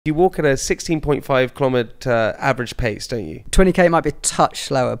You walk at a 16.5 kilometre average pace, don't you? 20k might be a touch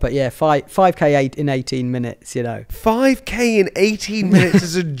slower, but yeah, 5k in 18 minutes, you know. 5k in 18 minutes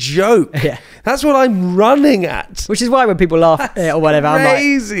is a joke. Yeah. That's what I'm running at. Which is why when people laugh or whatever,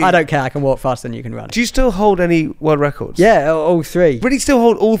 Crazy. I'm like, I don't care, I can walk faster than you can run. Do you still hold any world records? Yeah, all three. Really still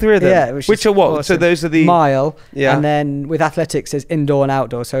hold all three of them? Yeah. Which are what? Awesome. So those are the... Mile. Yeah. And then with athletics, there's indoor and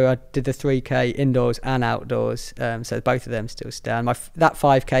outdoor. So I did the 3k indoors and outdoors. So both of them still stand. That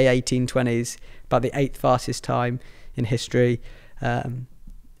 5k 18:20 is about the 8th fastest time in history. And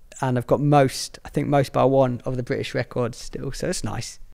I've got most bar one of the British records still. So it's nice.